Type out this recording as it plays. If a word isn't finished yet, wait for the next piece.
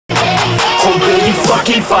How will you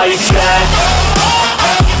fucking fight back?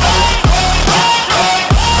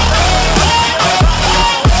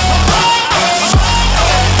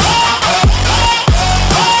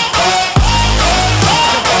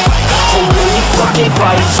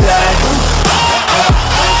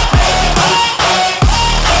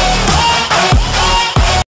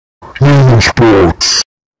 NinoSports.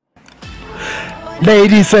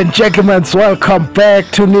 Ladies and gentlemen, welcome back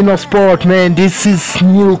to NinoSports, man. This is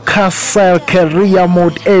Newcastle career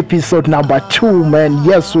mode episode number 2, man.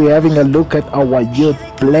 Yes, we're having a look at our youth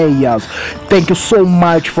players. Thank you so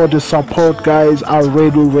much for the support, guys. I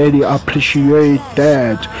really appreciate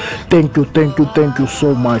that. Thank you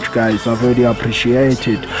so much, guys. I really appreciate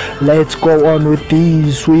it. Let's go on with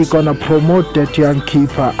this. We're gonna promote that young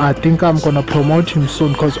keeper. I think I'm gonna promote him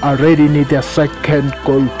soon because I already need a second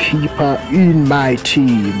goalkeeper in my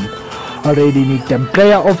team. Already need them.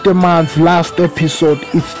 Player of the month last episode,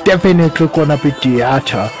 it's definitely gonna be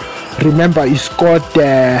Diata. Remember, he scored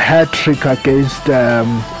the hat-trick against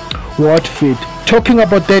Watford. Talking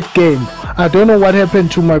about that game, I don't know what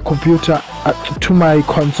happened to my computer, to my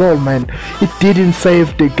console, man. It didn't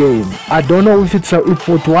save the game. I don't know if if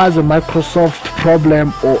it was a Microsoft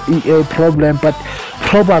problem or EA problem, but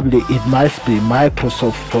probably it must be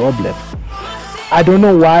Microsoft problem. I don't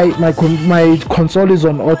know why my console is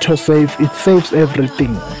on autosave. It saves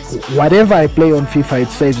everything. Whatever I play on FIFA, it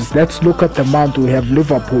saves. Let's look at the month. We have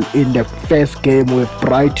Liverpool in the first game. We have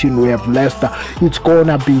Brighton. We have Leicester. It's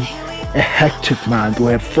gonna be a hectic month.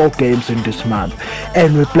 We have 4 games in this month,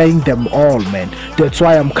 and we're playing them all, man. That's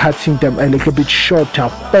why I'm cutting them a little bit shorter.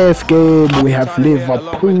 First game, we have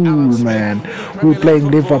Liverpool, man. We're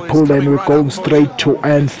playing Liverpool, and we're going straight to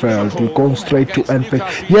Anfield. We're going straight to Anfield.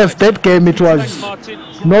 Yes, that game, it was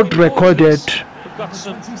not recorded,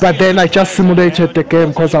 but then I just simulated the game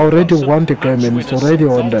because I already won the game, and it's already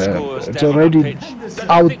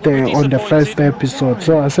out there on the first episode.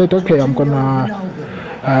 So I said, okay, I'm gonna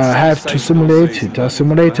have to simulate it. I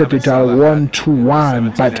simulated it. I won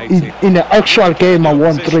 2-1, but in the actual game I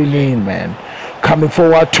won 3-0, man. Coming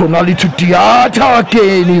forward, Tonali to Diata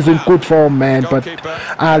again. He's in good form, man, but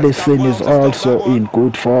Alisson is also in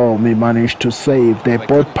good form. He managed to save. They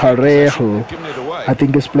bought Parejo. I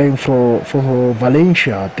think he's playing for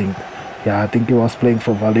Valencia, I think. Yeah, I think he was playing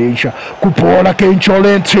for Valencia. Good ball again,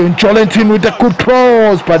 Jolentin. Jolentin with a good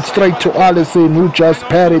cross, but straight to Alisson, who just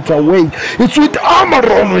parried it away. It's with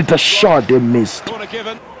Amaron with a shot. They missed.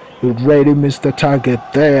 He really missed the target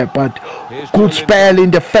there, but good spell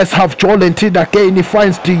in the first half. Jolentin again, he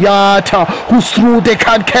finds Diata, who's through. They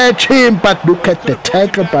can't catch him, but look at the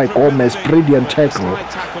tackle by Gomez. Brilliant tackle.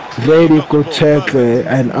 Really good tackle,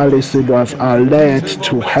 and Alisson was alert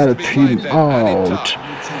to help him out.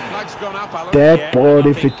 That ball,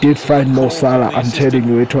 if it did find Mo Salah, I'm telling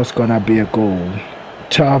you, it was gonna be a goal.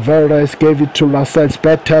 Tavares gave it to Lascelles.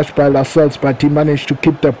 Bad touch by Lascelles, but he managed to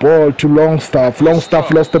keep the ball to Longstaff.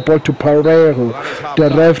 Longstaff lost the ball to Parejo. The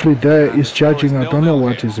referee there is judging. I don't know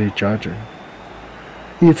what is he judging.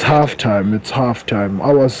 It's halftime. It's halftime.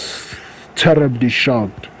 I was terribly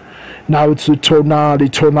shocked. Now it's with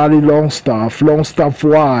Tonali, Longstaff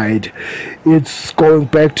wide. It's going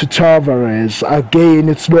back to Tavares. Again,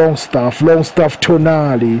 it's Longstaff,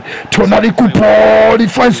 Tonali, good ball. He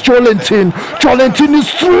finds Jolentin. Jolentin is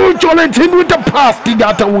through. Jolentin with the pass.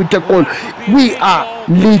 Diata with the goal. We are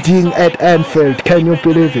leading at Anfield. Can you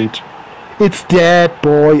believe it? It's that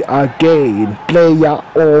boy again. Player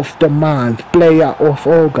of the month. Player of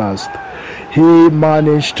August. He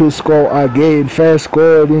managed to score again. First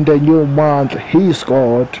goal in the new month. He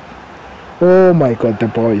scored. Oh my god, the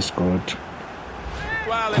boy is good.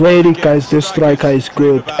 Really, guys, this striker is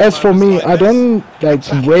good. As for me, I don't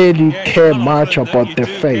really care much about the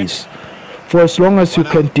face, for as long as you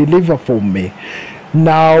can deliver for me.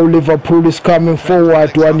 Now Liverpool is coming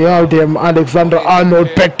forward. Wijnaldum,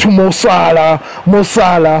 Alexander-Arnold back to Mo Salah. Mo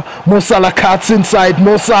Salah cuts inside.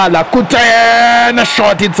 Mo Salah, good a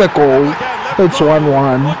shot. It's a goal. It's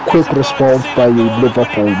 1-1. Quick response by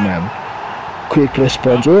Liverpool, man. Quick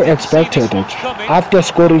response. We expected it. After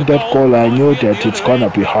scoring that goal, I knew that it's gonna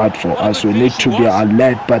be hard for us. We need to be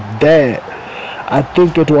alert. But there, I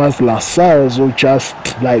think it was Lascelles who just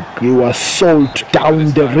he was sold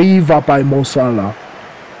down the river by Mo Salah.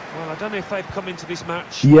 Well, I don't know if they've come into this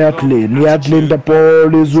match. Yadlin, the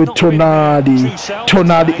ball is with Tonali.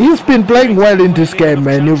 Tonali, he's been playing well in this game,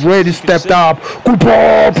 man. He's really stepped up. Good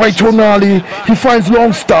ball by Tonali. He finds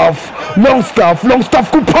Longstaff,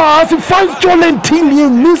 good pass. He finds Jolentin. He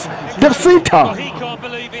missed the sitter.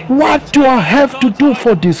 What do I have to do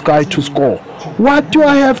for this guy to score? What do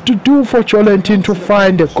I have to do for Jolentin to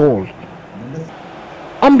find a goal?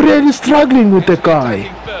 I'm really struggling with the guy.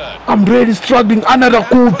 I'm really struggling. Another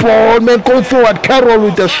good ball, man. Go forward. Carroll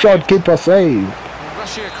with the shot. Keeper save.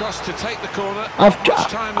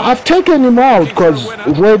 I've taken him out because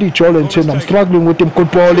already Jolinton, I'm struggling with him.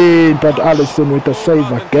 Good ball in, but Allison with the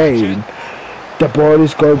save again. The ball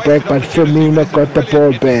is going back, but Firmino got the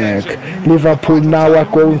ball back. Liverpool now are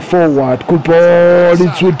going forward. Good ball.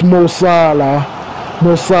 It's with Mo Salah.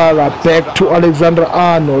 Mo Salah back to Alexander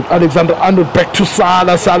Arnold. Alexander Arnold back to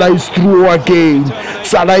Salah. Salah is through again.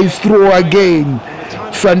 Salah is through again.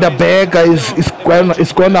 Sander Berger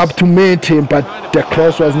is gone up to meet him, but the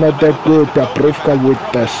cross was not that good. The Brifka with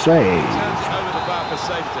the save.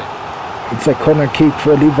 It's a corner kick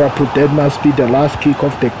for Liverpool. That must be the last kick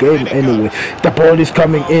of the game anyway. The ball is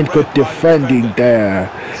coming in. Good defending there.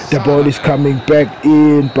 The ball is coming back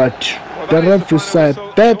in, but the referee said,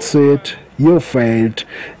 that's it. You failed.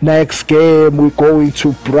 Next game we're going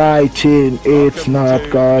to Brighton. It's not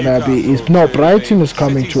gonna be. No, Brighton is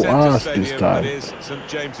coming to us this time.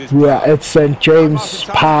 We are at St. James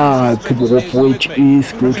Park, which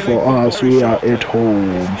is good for us. We are at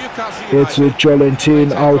home. It's with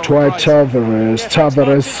Jolinton out wide.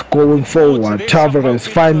 Tavares going forward. Tavares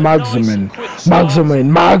find Maximin.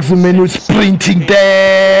 Maximin is sprinting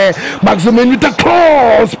there. Maximin with the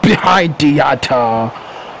cross behind Diatta.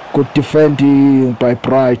 Good defending by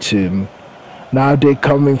Brighton. Now they're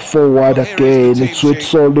coming forward again. It's with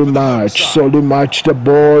Solimatch. The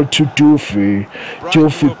ball to Duffy.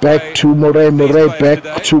 Duffy back to Murray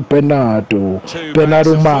back to Bernardo.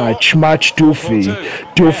 Match Duffy.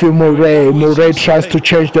 Murray tries to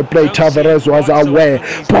change the play. Tavares was aware.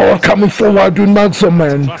 Ball coming forward with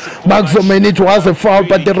Maximin. It was a foul,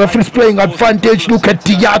 but the referee's playing advantage. Look at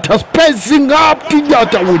Diatta passing up.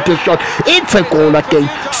 Diatta with the shot. It's a goal again.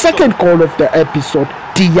 Second goal of the episode.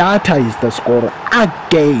 Diatta is the scorer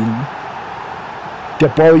again. The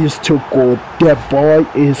boy is too good. The boy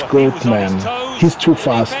is good, man. He's too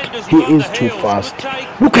fast. He is too fast.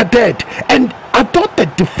 Look at that. And I thought the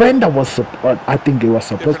defender was, I think he was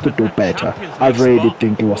supposed to do better. I really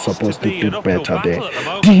think he was supposed to do better there.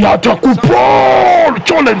 Diatta, good ball.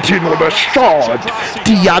 Jolinton with a shot.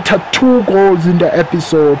 Diatta, 2 goals in the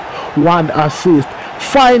episode, 1 assist.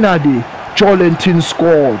 Finally, Jolinton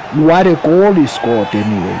scored. What a goal he scored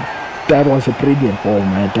anyway. That was a brilliant ball,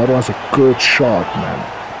 man. That was a good shot, man.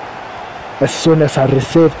 As soon as I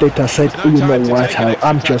received it, I said, you know what,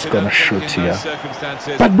 I'm just going to shoot here.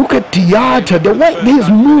 But look at Diatta, the way his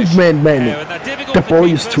movement, man. The boy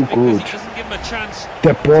is too good.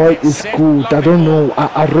 The boy is good. I don't know.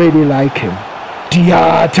 I really like him.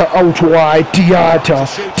 Diatta out wide.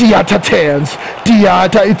 Diatta turns.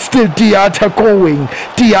 Diatta, it's still Diatta going.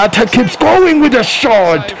 Diatta keeps going with a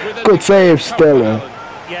shot. Good save, Stella.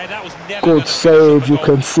 Good save. You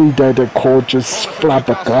can see that the coach is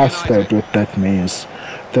flabbergasted with that miss.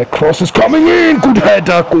 The cross is coming in. Good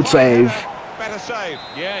header. Good save.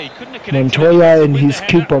 Montoya and his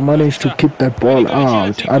keeper managed to keep that ball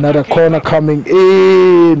out. Another corner coming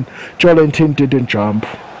in. Jolinton didn't jump.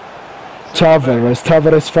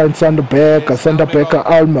 Tavares finds Sander Berger,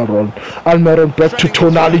 Almiron back to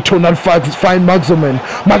Tonali find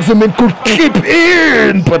Maximin could keep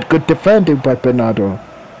in, but good defending by Bernardo.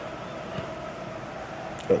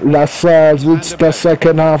 Lascelles with the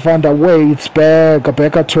second half underway. It's Berger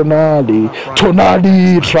Tonali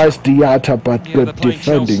tries Diatta, but good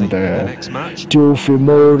defending there. Duffy,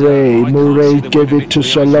 Murray gave it to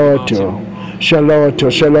Charlotte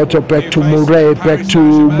back to Murray, back to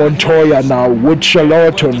Montoya now, with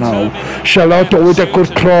Charlotte with a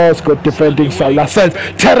good cross, good defending Salah.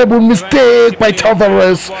 Terrible mistake by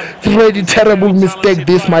Tavares. It's really terrible mistake.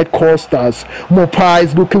 This might cost us. Mopai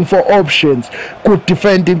is looking for options. Good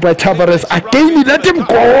defending by Tavares. Again, he let him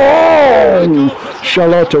go.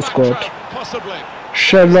 Charlotte scored.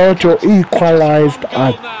 Charlotte equalized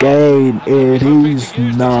again. It is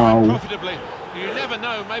now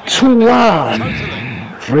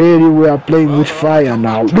 2-1. Really, we are playing with fire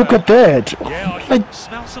now. Look at that. Like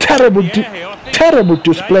terrible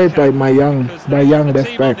display by my young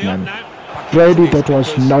left back, man. Really, that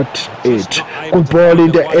was not it. Good ball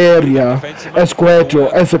in the area. Esqueto.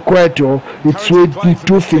 It's with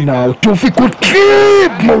Duffy now. Duffy could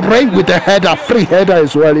keep Murray with the header. Free header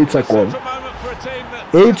as well. It's a goal.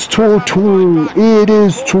 It's 2-2. It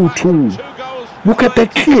is 2-2. Look at the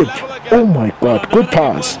keep. Oh my God, good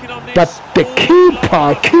pass. But the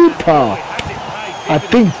keeper, I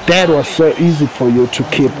think that was so easy for you to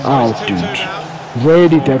keep out, dude.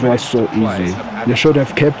 Really, that was so easy. They should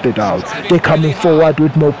have kept it out. They're coming forward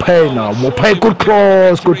with Mopay now. Mopay, good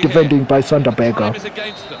cross, good defending by Sanderberger.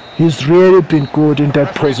 He's really been good in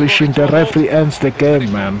that position. The referee ends the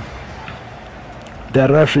game, man. The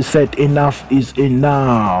referee said enough is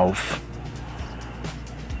enough.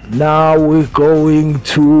 Now we're going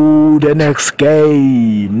to the next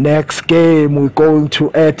game. Next game, we're going to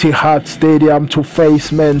Etihad Stadium to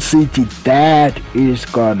face Man City. That is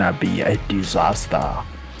gonna be a disaster.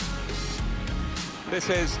 This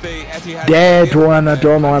is the Etihad That one I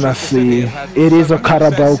don't wanna see. It is a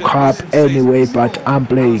Carabao Cup anyway, but I'm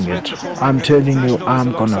playing it. I'm telling you,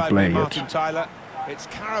 I'm gonna play it.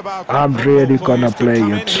 I'm really gonna play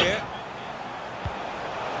it.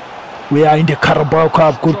 We are in the Carabao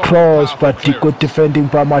Cup, good cross, but the good defending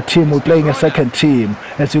by my team. We're playing a second team.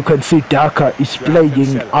 As you can see, Daka is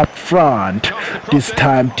playing up front. This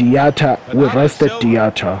time, Diatta, we rested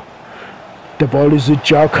Diatta. The ball is with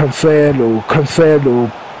João Cancelo.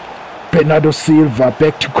 Cancelo. Bernardo Silva,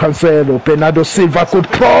 back to Cancelo. Bernardo Silva, good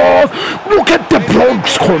cross. Look at the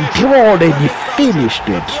Bronx control, and he finished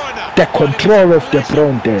it. The control of the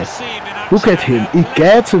Bronx there. Look at him. He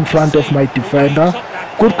gets in front of my defender.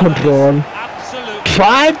 Good control.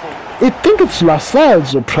 Tried. I think it's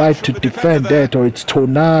Lascelles who tried to defend that, or it's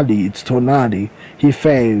Tonali. It's Tonali. He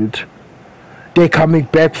failed. They're coming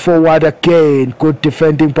back forward again. Good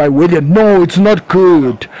defending by William. No, it's not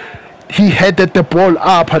good. He headed the ball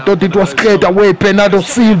up. I thought it was straight away. Bernardo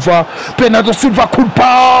Silva. Bernardo Silva could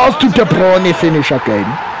pass to De Bruyne. He finished again.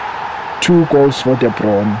 2 goals for De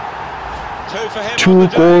Bruyne. 2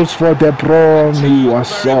 goals for De Bruyne. He was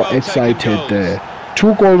so excited there.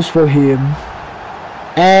 2 goals for him,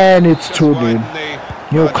 and it's 2-0.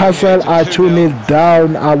 Newcastle are 2-0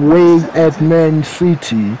 down away at Man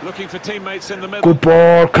City. Good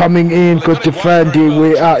ball coming in, good defending.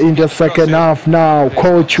 We are in the second half now.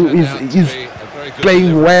 Kochu is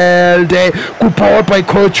playing well there. Good ball by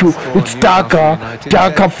Kochu. It's Daka.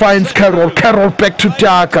 Daka finds Carroll. Carroll back to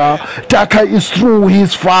Daka. Daka is through.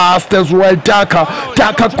 He's fast as well. Daka.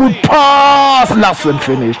 Good pass. Larsen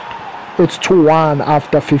finished. It's 2-1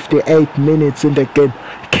 after 58 minutes in the game.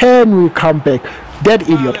 Can we come back? That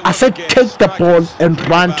idiot. I said take the ball and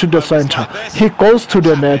run to the center. He goes to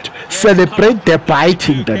the net. Celebrate the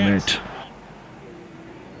biting the net.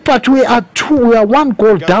 But we are 1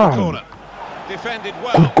 goal down.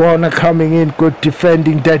 Good corner coming in, good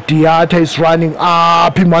defending. That Diatta is running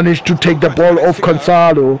up. He managed to take the ball off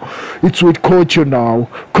Cancelo. It's with Kochu now.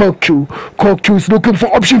 Kochu is looking for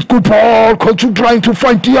options. Good ball. Kochu trying to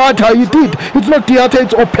find Diatta. He did. It's not Diatta,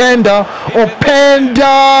 it's Openda.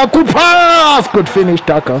 Good pass. Good finish,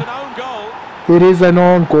 Daka. It is an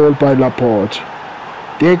own goal by Laporte.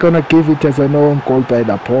 They're gonna give it as an own goal by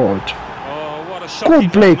Laporte.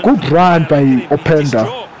 Good play, good run by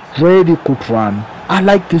Openda. Really good run. I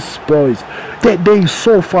like these boys. They're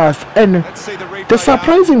so fast, and the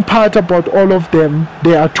surprising part about all of them,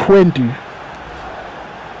 they are 20.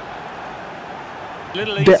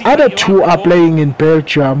 The other 2 are playing in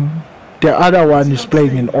Belgium. The other one is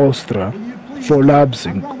playing in Austria for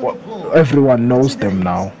Leipzig. Everyone knows them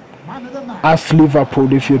now. Ask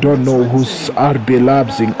Liverpool if you don't know who's RB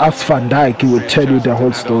Leipzig. Ask Van Dijk, he will tell you the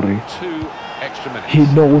whole story. He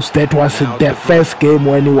knows that was the first game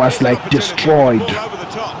when he was like destroyed.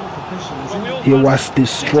 He was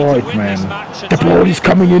destroyed, man. The ball is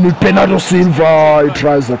coming in with Bernardo Silva. He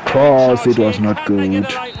tries the cross. It was not good.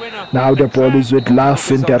 Now the ball is with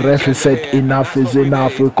Larsen. The referee said enough is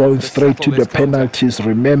enough. We're going straight to the penalties.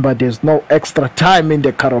 Remember, there's no extra time in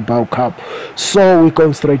the Carabao Cup, so we're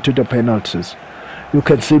going straight to the penalties. You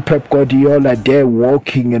can see Pep Guardiola there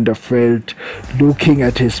walking in the field, looking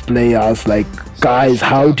at his players like, guys,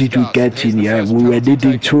 how did you get in here? We were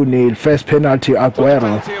leading 2-0. First penalty,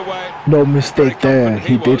 Aguero. No mistake there.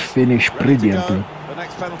 He did finish brilliantly.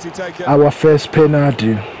 Our first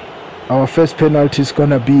penalty is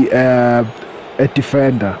gonna be a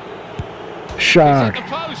defender. Shard.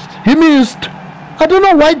 He missed. I don't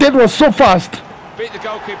know why that was so fast.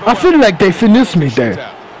 I feel like they finished me there.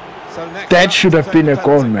 That should have been a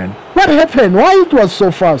goal, man. What happened? Why it was so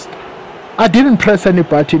fast? I didn't press any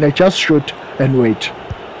button. I just shoot and wait.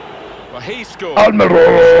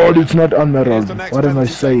 Almiron! It's not Almiron. What am I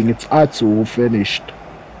saying? It's Atsu who finished.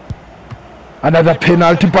 Another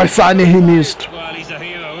penalty by Sane. He missed.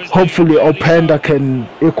 Hopefully Openda can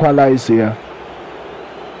equalize here.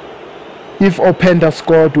 If Openda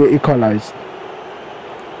scored, we equalize.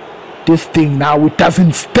 This thing now, it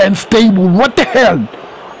doesn't stand stable. What the hell?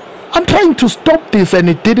 I'm trying to stop this and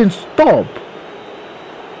it didn't stop.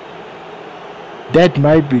 That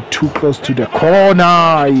might be too close to the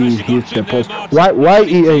corner. He hit the post. Why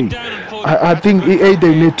EA? I think EA,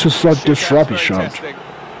 they need to sort this rubbish out.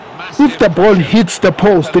 If the ball hits the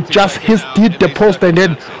post, it just hit the post and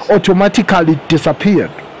then automatically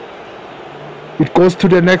disappeared. It goes to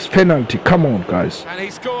the next penalty. Come on, guys.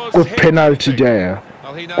 Good penalty there.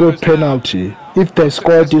 Good penalty. If they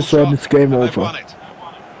score this one, it's game over.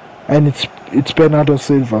 And it's Bernardo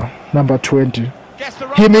Silva, number 20.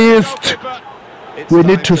 He missed. We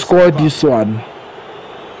need to score this one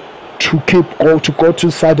to go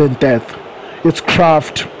to sudden death. It's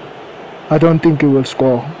Kraft. I don't think he will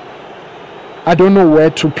score. I don't know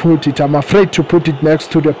where to put it. I'm afraid to put it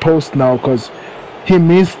next to the post now because he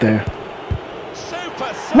missed there.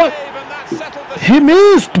 What? He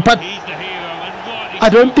missed, but I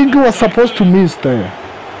don't think he was supposed to miss there.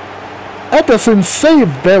 Ederson's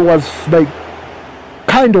save there was like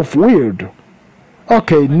kind of weird.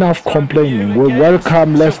 Okay, enough complaining. We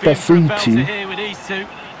welcome Leicester City.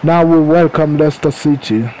 Now we welcome Leicester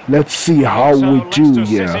City. Let's see how we do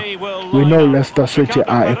here. We know Leicester City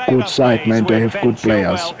are a good side, man. They have good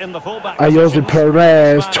players. Ayoze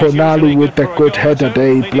Perez, Tonali with a good header.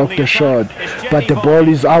 They blocked the shot, but the ball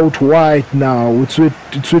is out wide now. It's with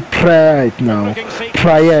Prayet now.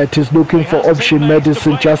 Prayet is looking for option.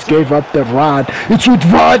 Medicine just gave up the run. It's with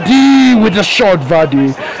Vardy with a shot.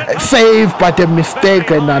 Vardy save, but a mistake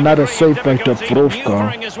and another save by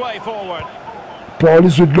Dubrovka. Ball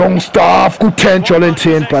is with Longstaff, good 10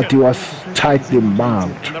 Jolentin, but he was tightly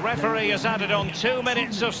marked. The referee has added on 2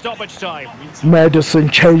 minutes of stoppage time. Madison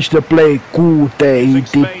changed the play. Good there, he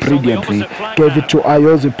did brilliantly. Gave it to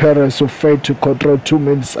Ayoze Perez, who failed to control. 2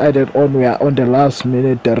 minutes added on. We are on the last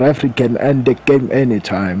minute. The referee can end the game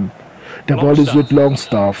anytime. The ball is with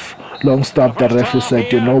Longstaff. Longstaff, the referee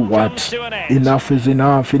said, you know what? Enough is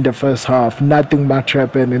enough in the first half. Nothing much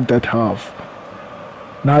happened in that half.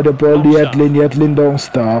 Now the ball, Yedlin,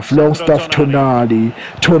 Longstaff,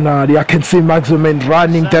 Tonali, I can see Maximin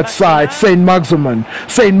running that side, Saint Maximin,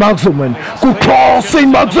 good cross,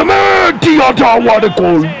 Saint Maximin, Diota, what a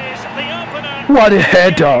goal, what a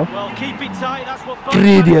header,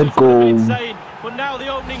 brilliant goal. But now the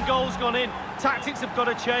opening goal's gone in. Tactics have got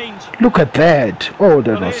to change. Look at that. Oh,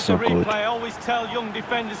 that was so good.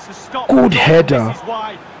 Good header.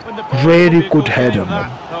 Really good header, man.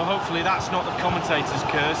 Hopefully that's not the commentator's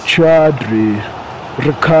curse. Chadri,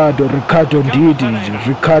 Ricardo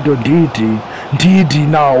Ndidi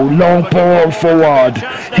now, long ball forward.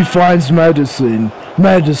 He finds Madison.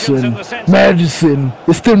 It's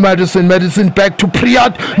still Madison back to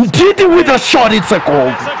Priyat. Ndidi with a shot, it's a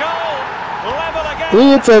goal.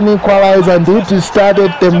 It's an equalizer, and it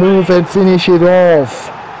started the move and finish it off.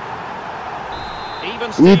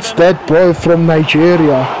 It's that boy from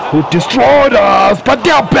Nigeria who destroyed us, but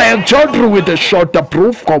they're back. Chodri with the shot, the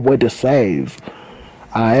proof with the save.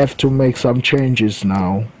 I have to make some changes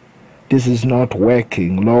now. This is not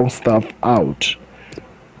working. Longstaff out.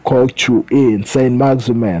 Kochu in. Saint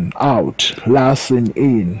Maximin out. Larson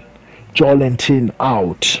in. Jolentin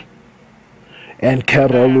out. And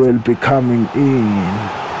Carroll will be coming in.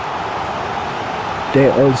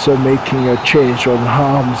 They're also making a change on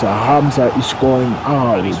Hamza. Hamza is going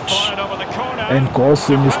out. And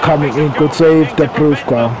Gosin is coming in. Good save,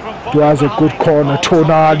 Dubrovka. It was a good corner.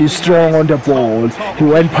 Tonali strong on the ball. He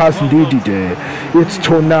went past Ndidi there. It's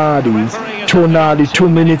Tonali. 2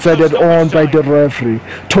 minutes added on by the referee.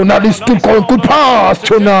 Tonali still going. Good pass.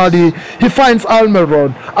 Tonali. He finds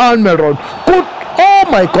Almiron. Good. Oh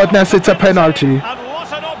my goodness, it's a penalty.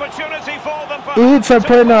 It's a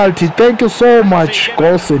penalty. Thank you so much,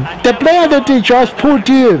 Gosin. The player that he just put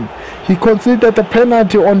in, he considered the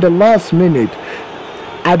penalty on the last minute.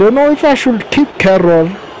 I don't know if I should keep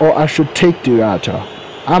Carroll or I should take Diata.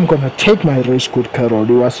 I'm gonna take my risk with Carroll.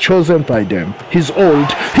 He was chosen by them. He's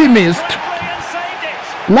old. He missed.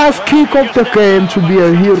 Last kick of the game to be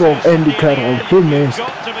a hero, Andy Carroll. He missed.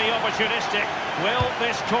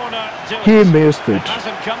 He missed it.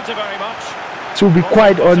 To be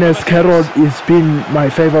quite honest, Carroll has been my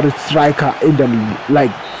favorite striker in the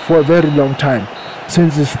for a very long time.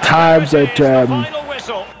 Since his times at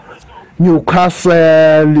Newcastle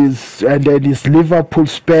and then his Liverpool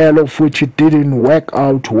spell, of which it didn't work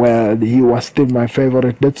out well, he was still my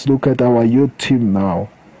favorite. Let's look at our youth team now.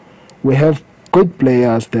 We have good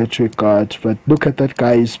players that we got, but look at that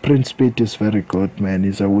guy. His sprint speed is very good, man.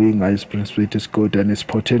 He's a winger. His sprint speed is good and his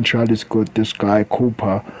potential is good. This guy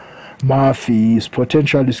Cooper Murphy, his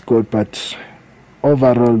potential is good, but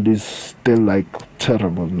overall is still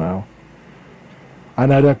terrible now.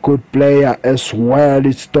 Another good player as well,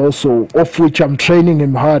 it's also of which I'm training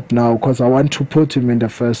him hard now because I want to put him in the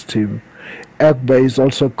first team. Egbe is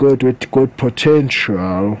also good with good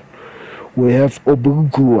potential. We have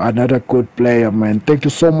Obugu, another good player, man. Thank you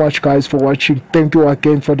so much, guys, for watching. Thank you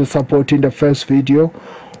again for the support in the first video.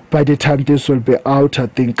 By the time this will be out, I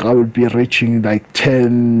think I will be reaching like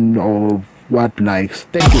 10 or what likes.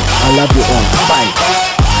 Thank you. I love you all. Bye.